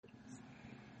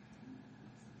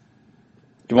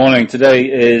Good morning.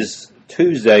 Today is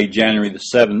Tuesday, January the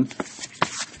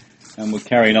 7th, and we're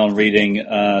carrying on reading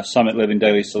Summit Living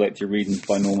Daily Selected Readings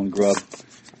by Norman Grubb.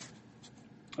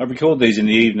 I record these in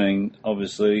the evening,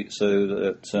 obviously, so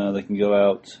that they can go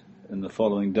out in the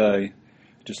following day.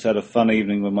 Just had a fun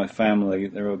evening with my family.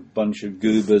 They're a bunch of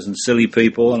goobers and silly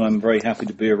people, and I'm very happy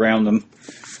to be around them.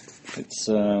 It's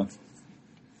the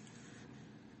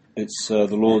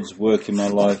Lord's work in my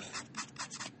life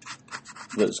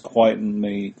that's quietened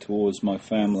me towards my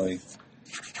family.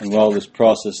 And while this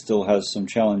process still has some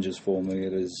challenges for me,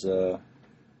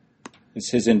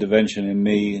 it's His intervention in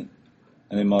me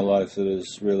and in my life that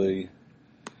is really,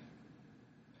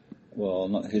 well,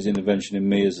 not His intervention in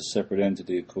me as a separate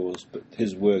entity, of course, but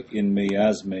His work in me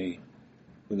as me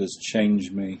that has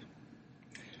changed me.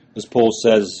 As Paul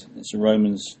says, it's in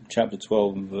Romans chapter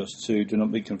 12 and verse 2, do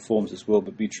not be conformed to this world,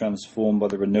 but be transformed by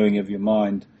the renewing of your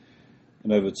mind.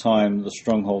 And over time, the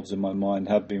strongholds in my mind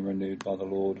have been renewed by the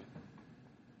Lord.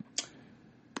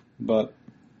 But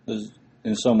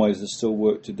in some ways, there's still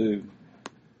work to do.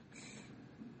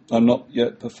 I'm not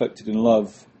yet perfected in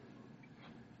love.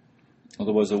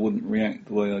 Otherwise, I wouldn't react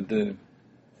the way I do.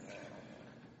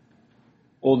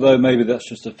 Although maybe that's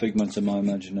just a figment of my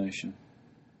imagination.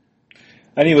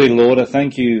 Anyway, Lord, I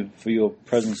thank you for your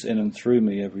presence in and through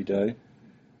me every day,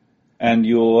 and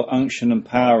your unction and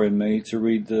power in me to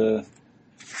read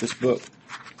this book.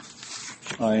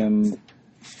 I am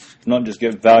not just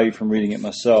get value from reading it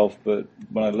myself, but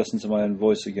when I listen to my own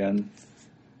voice again,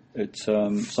 it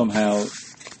somehow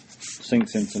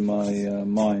sinks into my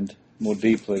mind more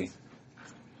deeply.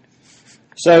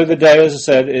 So the day, as I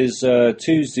said, is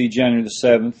Tuesday, January the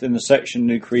 7th, in the section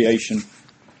New Creation.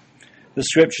 The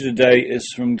scripture today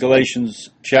is from Galatians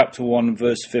chapter 1,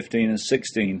 verse 15 and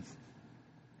 16.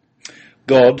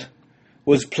 God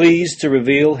was pleased to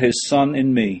reveal his Son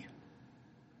in me.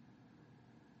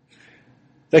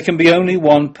 There can be only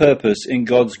one purpose in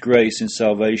God's grace in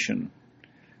salvation,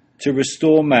 to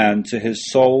restore man to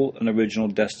his sole and original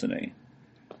destiny,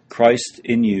 Christ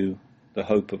in you, the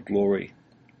hope of glory.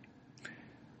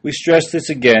 We stress this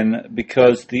again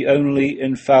because the only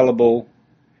infallible,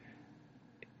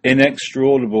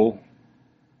 inexorable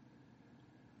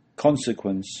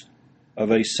consequence of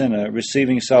a sinner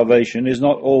receiving salvation is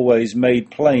not always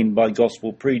made plain by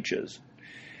gospel preachers.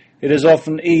 It is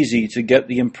often easy to get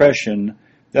the impression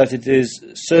that it is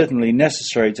certainly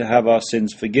necessary to have our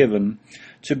sins forgiven,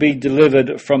 to be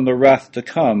delivered from the wrath to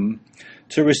come,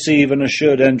 to receive an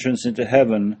assured entrance into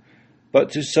heaven, but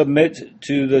to submit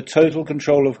to the total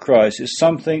control of Christ is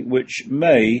something which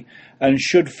may and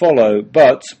should follow,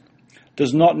 but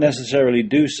does not necessarily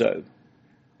do so,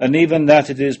 and even that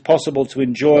it is possible to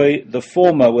enjoy the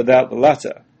former without the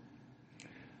latter.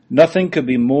 Nothing could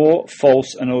be more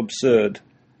false and absurd.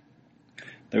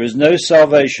 There is no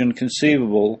salvation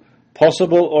conceivable,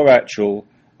 possible or actual,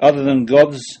 other than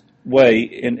God's way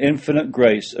in infinite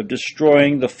grace of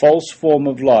destroying the false form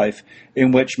of life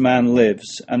in which man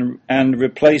lives and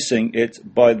replacing it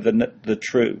by the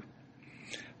true.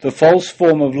 The false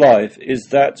form of life is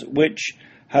that which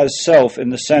has self in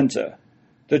the center.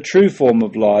 The true form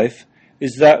of life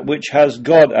is that which has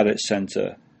God at its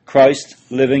center,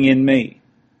 Christ living in me.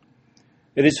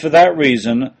 It is for that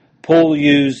reason Paul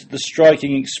used the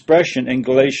striking expression in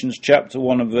Galatians chapter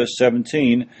 1 and verse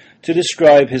 17 to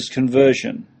describe his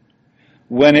conversion.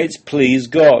 When it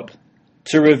pleased God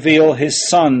to reveal his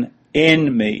Son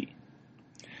in me.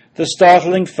 The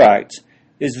startling fact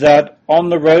is that on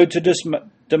the road to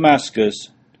Damascus,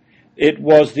 it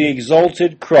was the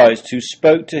exalted Christ who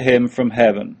spoke to him from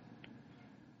heaven.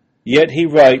 Yet he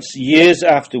writes years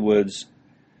afterwards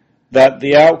that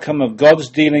the outcome of God's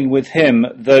dealing with him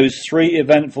those 3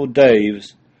 eventful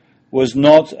days was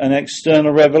not an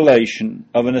external revelation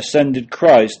of an ascended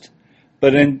Christ,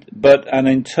 but an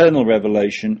internal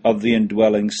revelation of the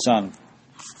indwelling Son.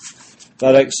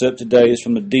 That excerpt today is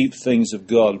from the Deep Things of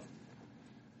God.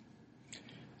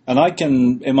 And I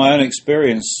can, in my own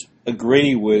experience,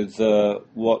 agree with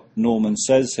what Norman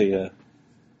says here,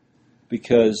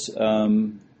 because I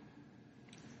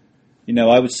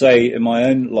would say in my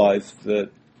own life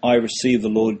that I received the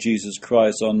Lord Jesus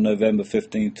Christ on November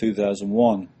 15,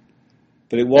 2001,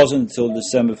 but it wasn't until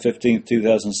December 15,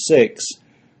 2006,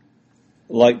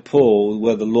 like Paul,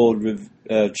 where the Lord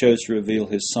chose to reveal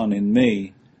his Son in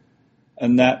me,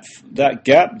 and that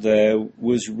gap there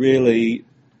was really,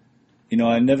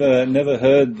 I never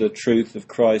heard the truth of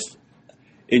Christ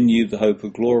in you, the hope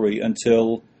of glory,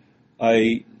 until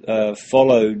I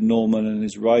followed Norman and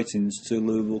his writings to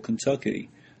Louisville, Kentucky,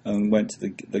 and went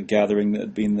to the gathering that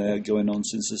had been there going on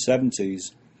since the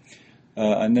 70s.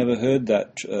 I never heard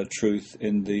that truth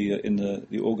in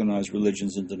the organized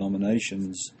religions and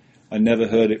denominations. I never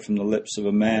heard it from the lips of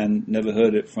a man, never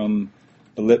heard it from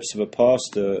the lips of a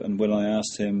pastor, and when I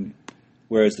asked him,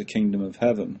 where is the kingdom of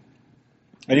heaven?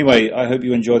 Anyway, I hope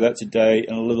you enjoy that today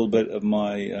and a little bit of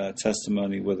my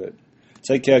testimony with it.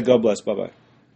 Take care. God bless. Bye-bye.